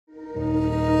Hi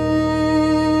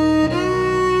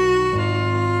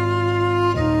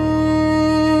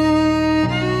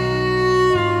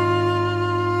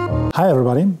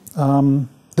everybody.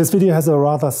 This video has a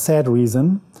rather sad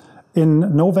reason.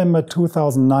 In November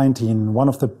 2019, one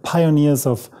of the pioneers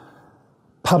of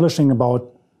publishing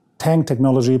about tank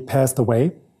technology passed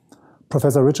away.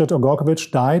 Professor Richard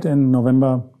Ogorkiewicz died in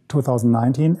November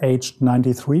 2019, aged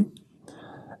 93.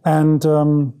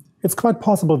 And it's quite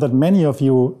possible that many of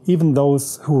you, even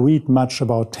those who read much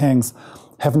about tanks,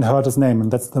 haven't heard his name.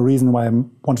 And that's the reason why I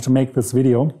wanted to make this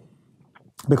video.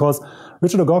 Because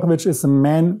Richard Ogorkiewicz is a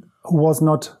man who was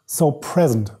not so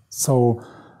present, so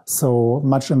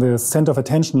much in the center of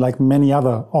attention like many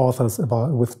other authors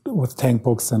with tank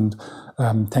books and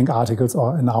tank articles,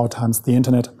 or in our times the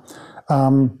internet.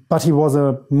 But he was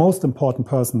a most important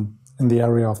person in the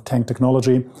area of tank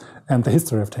technology and the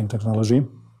history of tank technology.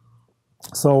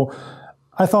 So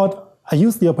I thought I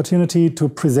used the opportunity to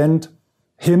present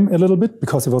him a little bit,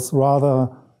 because he was rather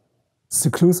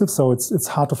seclusive, so it's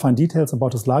hard to find details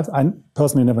about his life. I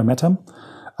personally never met him.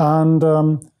 And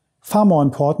far more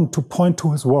important, to point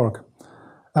to his work.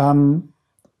 Richard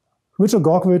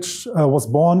Ogorkiewicz was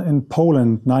born in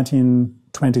Poland,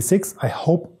 1926. I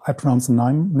hope I pronounced the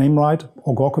name right,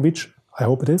 Ogorkiewicz, I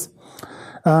hope it is.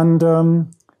 And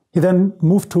he then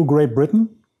moved to Great Britain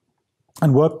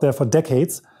and worked there for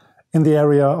decades in the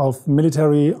area of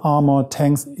military, armor,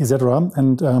 tanks, etc.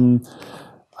 And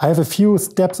I have a few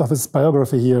steps of his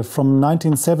biography here. From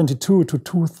 1972 to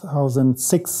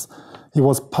 2006, he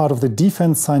was part of the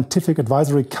Defense Scientific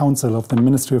Advisory Council of the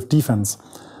Ministry of Defense.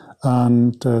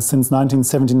 And since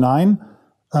 1979,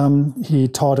 he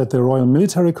taught at the Royal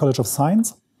Military College of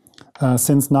Science.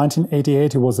 Since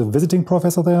 1988, he was a visiting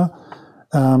professor there.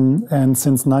 And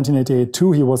since 1988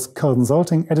 too, he was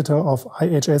consulting editor of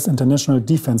IHS International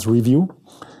Defense Review.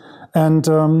 And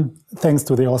thanks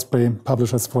to the Osprey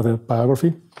publishers for the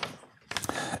biography.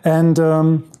 And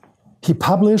he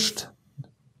published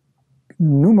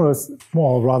numerous,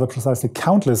 or rather precisely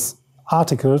countless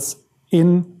articles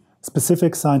in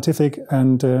specific scientific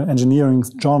and engineering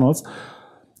journals,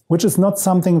 which is not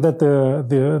something that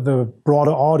the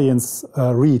broader audience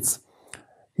reads.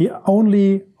 He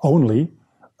only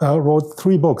wrote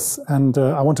 3 books, and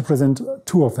I want to present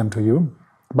 2 of them to you.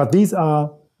 But these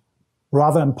are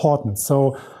rather important.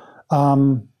 So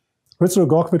Richard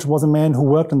Ogorkiewicz was a man who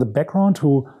worked in the background,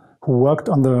 who worked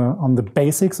on the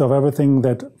basics of everything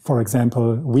that, for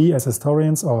example, we as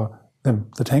historians or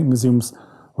the tank museums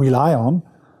rely on.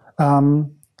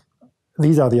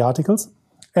 These are the articles.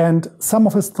 And some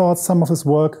of his thoughts, some of his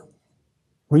work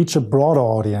reach a broader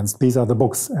audience. These are the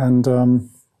books. And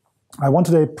I want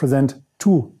today to present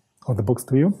 2 of the books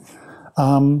to you.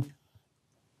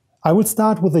 I will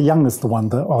start with the youngest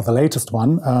one, or the latest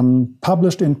one,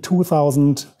 published in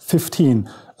 2015,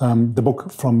 the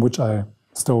book from which I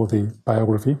stole the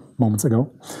biography moments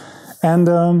ago. And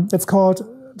it's called,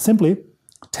 simply,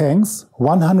 Tanks,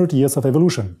 100 Years of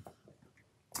Evolution.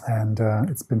 And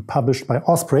it's been published by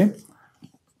Osprey.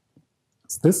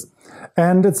 It's this.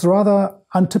 And it's rather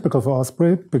untypical for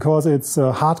Osprey, because it's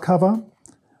hardcover,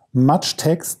 much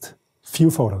text, few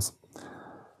photos.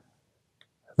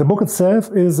 The book itself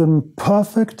is a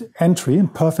perfect entry,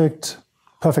 perfect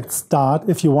start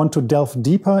if you want to delve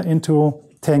deeper into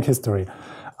tank history.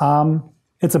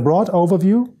 It's a broad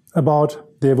overview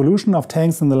about the evolution of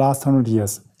tanks in the last 100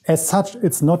 years. As such,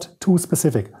 it's not too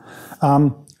specific.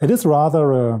 It is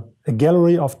rather a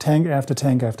gallery of tank after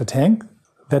tank after tank.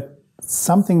 That's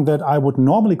something that I would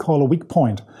normally call a weak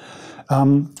point.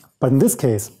 But in this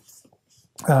case,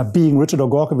 being Richard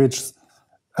Ogorkiewicz's,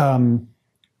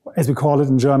 as we call it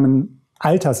in German,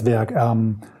 Alterswerk,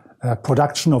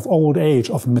 production of old age,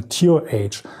 of mature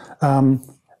age,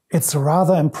 it's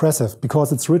rather impressive,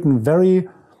 because it's written very,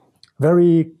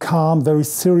 very calm, very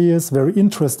serious, very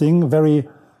interesting, very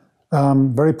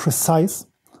precise.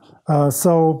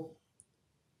 So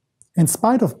in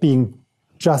spite of being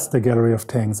just a gallery of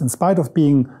tanks, in spite of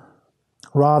being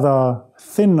rather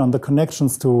thin on the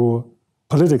connections to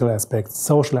political aspects,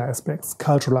 social aspects,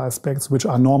 cultural aspects, which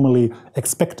are normally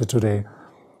expected today.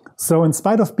 So in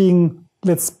spite of being,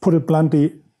 let's put it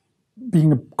bluntly,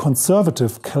 being a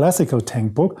conservative classical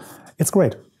tank book, it's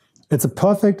great. It's a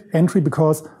perfect entry,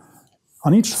 because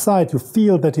on each side you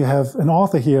feel that you have an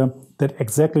author here that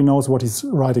exactly knows what he's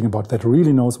writing about, that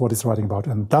really knows what he's writing about,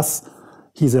 and thus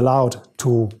he's allowed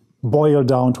to boil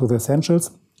down to the essentials,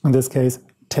 in this case,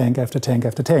 tank after tank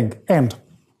after tank. And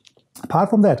apart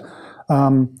from that,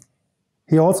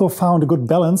 he also found a good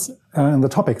balance in the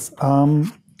topics.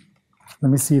 Let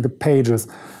me see the pages.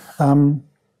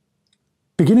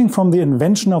 beginning from the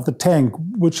invention of the tank,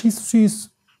 which he sees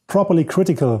properly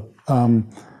critical,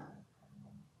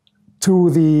 to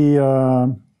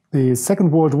the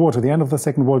Second World War, to the end of the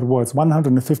Second World War. It's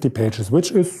 150 pages,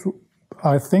 which is,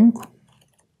 I think,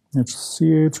 let's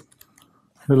see it,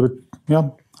 a little bit, yeah,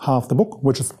 half the book,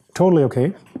 which is totally okay.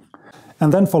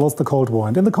 And then follows the Cold War.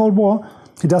 And in the Cold War,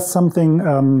 he does something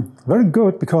very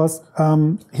good, because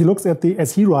he looks at the,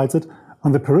 as he writes it,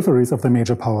 on the peripheries of the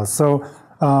major powers. So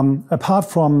apart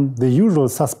from the usual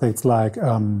suspects like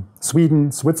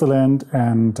Sweden, Switzerland,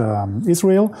 and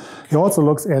Israel, he also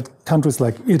looks at countries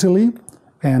like Italy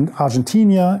and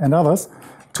Argentina and others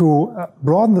to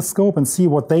broaden the scope and see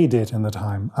what they did in the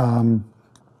time.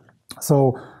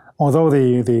 So although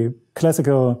the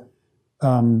classical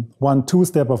 1-2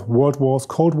 step of world wars,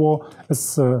 Cold War,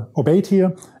 is obeyed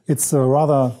here, it's a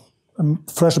rather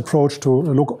fresh approach to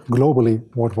look globally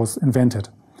what was invented.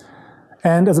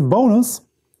 And as a bonus,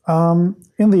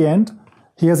 in the end,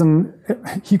 he has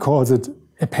he calls it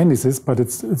appendices, but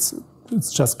it's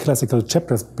just classical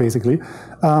chapters basically,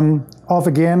 of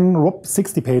again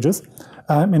 60 pages,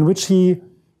 in which he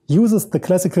uses the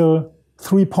classical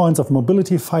 3 points of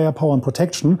mobility, firepower, and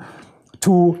protection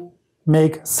to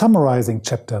make summarizing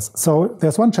chapters. So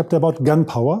there's one chapter about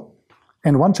gunpowder,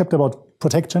 and one chapter about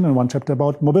protection, and one chapter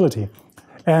about mobility.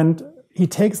 And he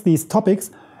takes these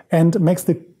topics and makes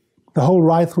the whole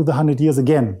ride through the 100 years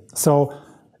again. So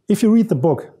if you read the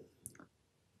book,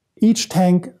 each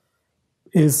tank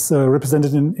is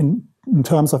represented in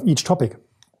terms of each topic.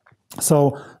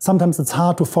 So sometimes it's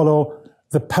hard to follow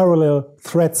the parallel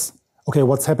threads. Okay,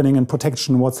 what's happening in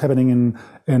protection, what's happening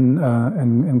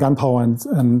in gunpowder,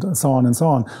 and so on and so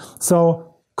on.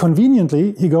 So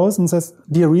conveniently, he goes and says,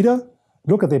 dear reader,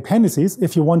 look at the appendices.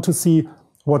 If you want to see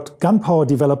what gunpowder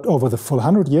developed over the full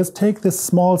 100 years, take this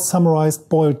small, summarized,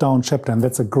 boiled down chapter, and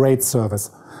that's a great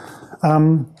service.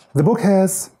 The book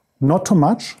has not too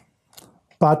much,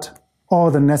 but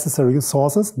all the necessary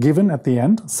sources given at the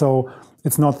end. So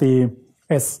it's not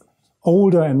as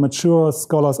older and mature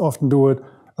scholars often do it,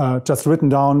 just written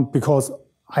down because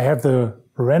I have the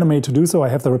renommé to do so, I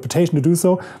have the reputation to do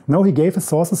so. No, he gave his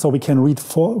sources so we can read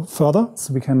further,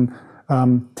 so we can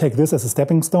take this as a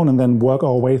stepping stone and then work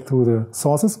our way through the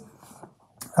sources.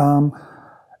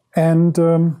 And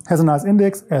has a nice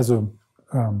index as a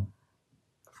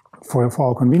for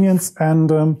our convenience.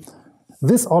 And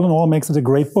this all in all makes it a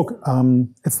great book.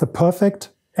 It's the perfect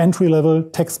entry-level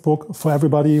textbook for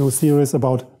everybody who's serious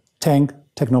about tank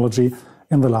technology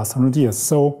in the last 100 years.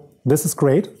 So this is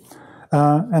great.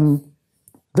 And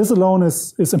this alone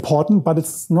is important, but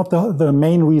it's not the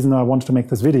main reason I wanted to make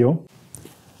this video.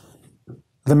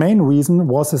 The main reason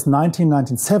was his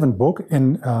 1997 book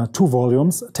in 2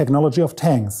 volumes, Technology of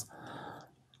Tanks.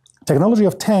 Technology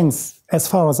of Tanks, as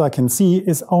far as I can see,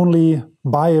 is only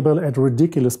buyable at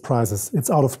ridiculous prices. It's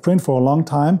out of print for a long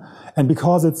time, and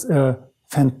because it's a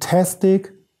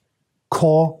fantastic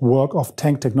core work of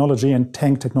tank technology and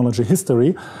tank technology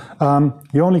history,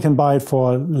 you only can buy it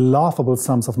for laughable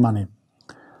sums of money.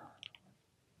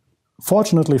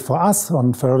 Fortunately for us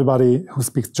and for everybody who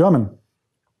speaks German,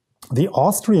 the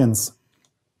Austrians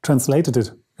translated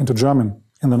it into German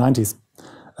in the 90s,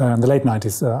 in the late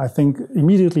 90s, I think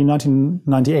immediately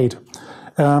 1998,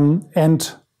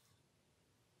 and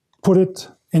put it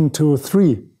into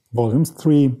 3 volumes,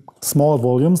 3 small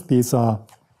volumes. These are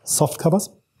soft covers.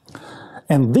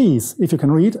 And these, if you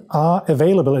can read, are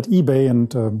available at eBay and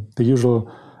the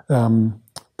usual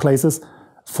places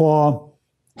for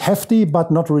hefty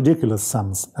but not ridiculous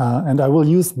sums. And I will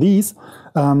use these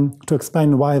to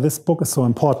explain why this book is so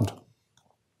important.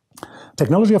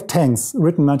 Technology of Tanks,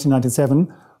 written in 1997,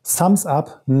 sums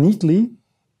up neatly,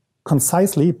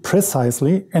 concisely,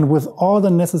 precisely, and with all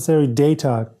the necessary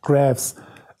data, graphs,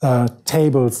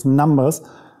 tables, numbers,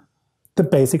 the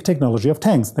basic technology of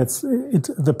tanks. That's it.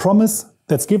 The promise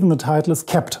that's given the title is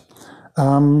kept.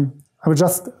 I will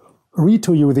just read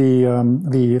to you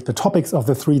the topics of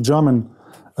the 3 German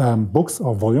books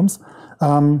or volumes.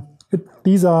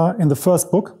 These are in the first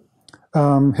book,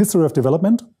 History of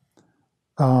Development,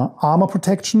 Armor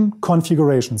Protection,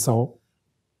 Configuration. So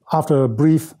after a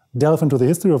brief delve into the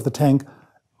history of the tank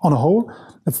on a whole,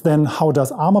 it's then how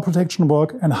does armor protection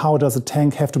work and how does a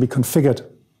tank have to be configured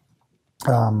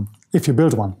if you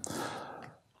build one.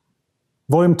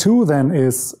 Volume 2 then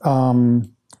is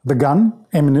the gun,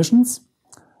 ammunitions,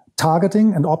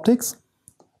 targeting and optics,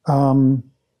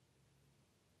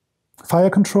 fire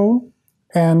control,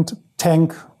 and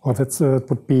tank, or that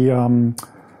would be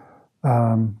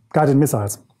guided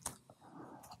missiles.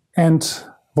 And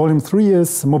Volume 3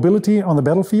 is mobility on the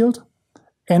battlefield,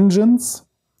 engines,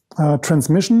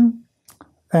 transmission,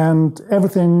 and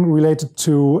everything related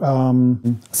to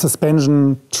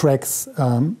suspension, tracks,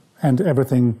 and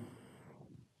everything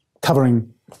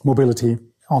covering mobility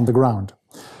on the ground.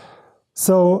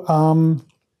 So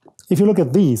if you look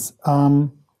at these,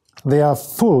 they are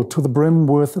full to the brim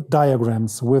with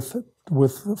diagrams, with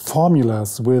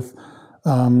formulas, with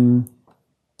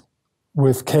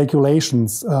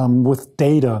calculations, with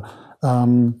data.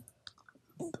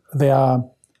 They are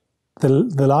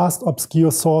the last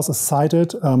obscure source is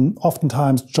cited,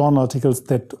 oftentimes journal articles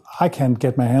that I can't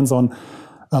get my hands on,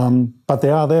 but they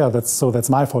are there. That's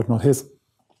my fault, not his.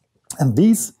 And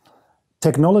these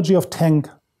technology of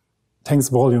tanks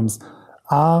volumes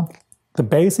are the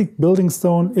basic building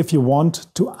stone if you want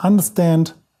to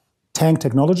understand tank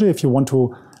technology, if you want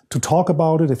to talk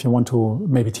about it, if you want to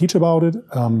maybe teach about it,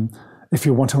 if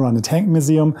you want to run a tank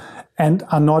museum, and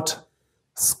are not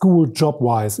school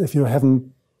job-wise, if you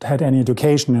haven't had any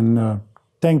education in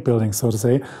tank building, so to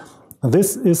say.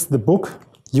 This is the book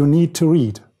you need to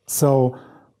read. So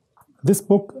this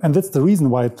book, and that's the reason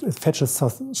why it fetches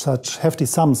such hefty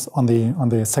sums on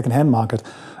the second-hand market.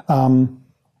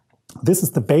 This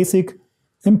is the basic,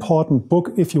 important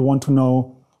book if you want to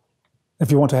know,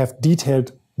 if you want to have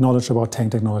detailed knowledge about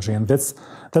tank technology. And that's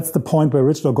the point where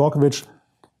Richard Ogorkiewicz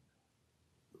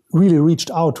really reached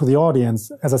out to the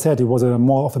audience. As I said, he was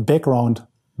more of a background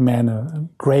man, a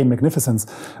gray magnificence.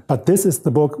 But this is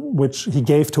the book which he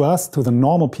gave to us, to the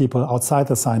normal people outside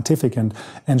the scientific and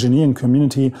engineering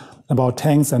community about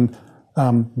tanks. And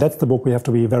that's the book we have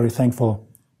to be very thankful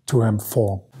to him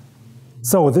for.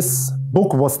 So this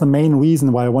book was the main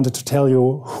reason why I wanted to tell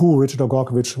you who Richard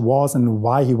Ogorkiewicz was and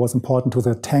why he was important to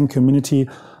the tank community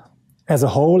as a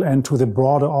whole and to the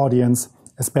broader audience,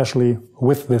 especially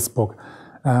with this book.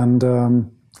 And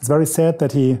it's very sad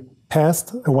that he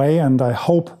passed away, and I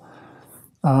hope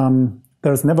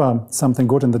there's never something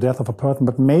good in the death of a person,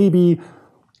 but maybe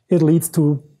it leads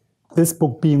to this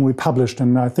book being republished,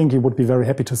 and I think he would be very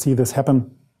happy to see this happen.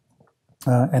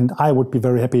 And I would be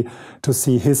very happy to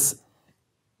see his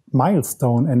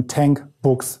milestone and tank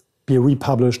books be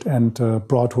republished and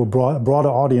brought to a broader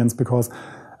audience, because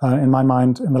in my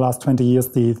mind, in the last 20 years,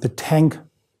 the tank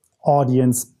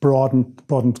audience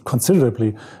broadened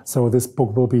considerably. So this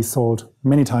book will be sold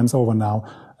many times over now.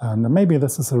 And maybe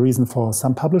this is a reason for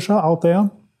some publisher out there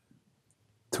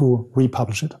to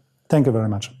republish it. Thank you very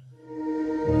much.